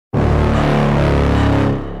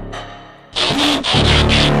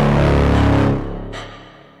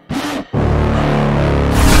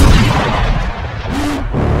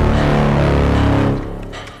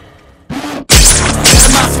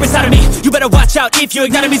watch out if your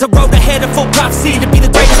enemy's a road ahead, a full prophecy to be the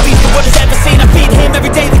greatest beast the world has ever seen. I feed him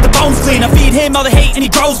every day like the bones clean. I feed him all the hate and he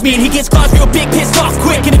grows me, and he gets claws real big, pissed off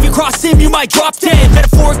quick. And if you cross him, you might drop dead.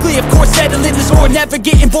 Metaphorically, of course, settling the score, never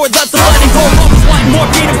getting bored, loves the blood and gore. Always wanting more,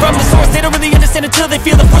 freedom from the source. They don't really understand until they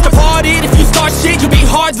feel the force departed. If you start shit, you'll be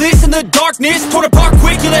heartless in the darkness, torn apart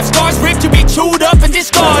quick. You left scars ripped, you'll be chewed up and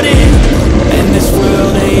discarded. And this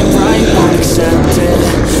world ain't right, won't accept it.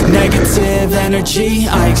 Negative energy,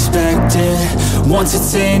 I expect it. Once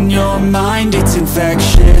it's in your mind, it's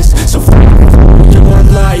infectious. So your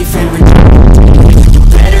life and you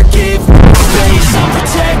better give me space. I'm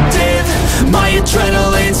protective, my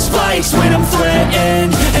adrenaline spikes when I'm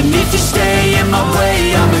threatened. And if you stay in my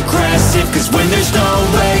way, I'm aggressive. Cause when there's no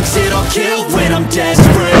exit, I'll kill when I'm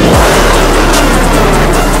desperate.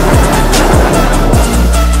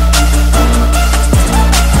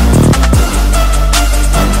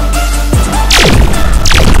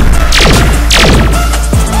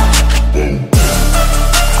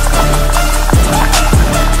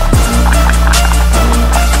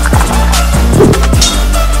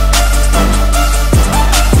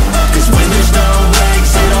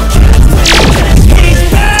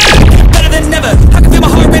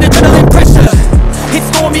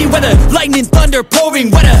 Lightning, thunder,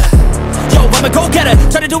 pouring weather. Yo, I'm a go-getter,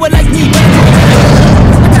 try to do it like me, but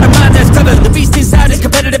I got a mind that's clever. The beast inside is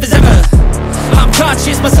competitive as ever. I'm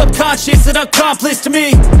conscious, my subconscious an accomplice to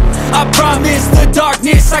me. I promise the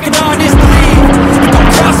darkness I can honest believe.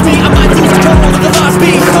 Don't cross me, I might lose control of the lost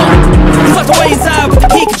beast. Locked away inside with the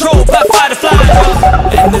key control by fight or flight.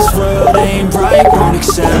 And this world ain't right, won't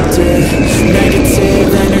accept it.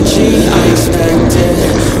 Negative energy, I expect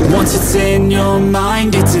it. Once it's in your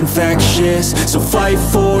mind, it's infectious. So fight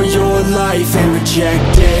for your life and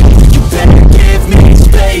reject it. You better give me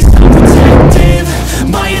space, I'm protective.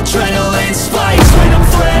 My adrenaline spikes when I'm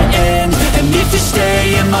threatened. And if you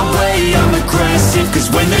stay in my way, I'm aggressive.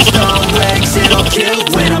 Cause when there's no exit, I'll kill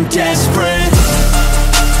when I'm desperate.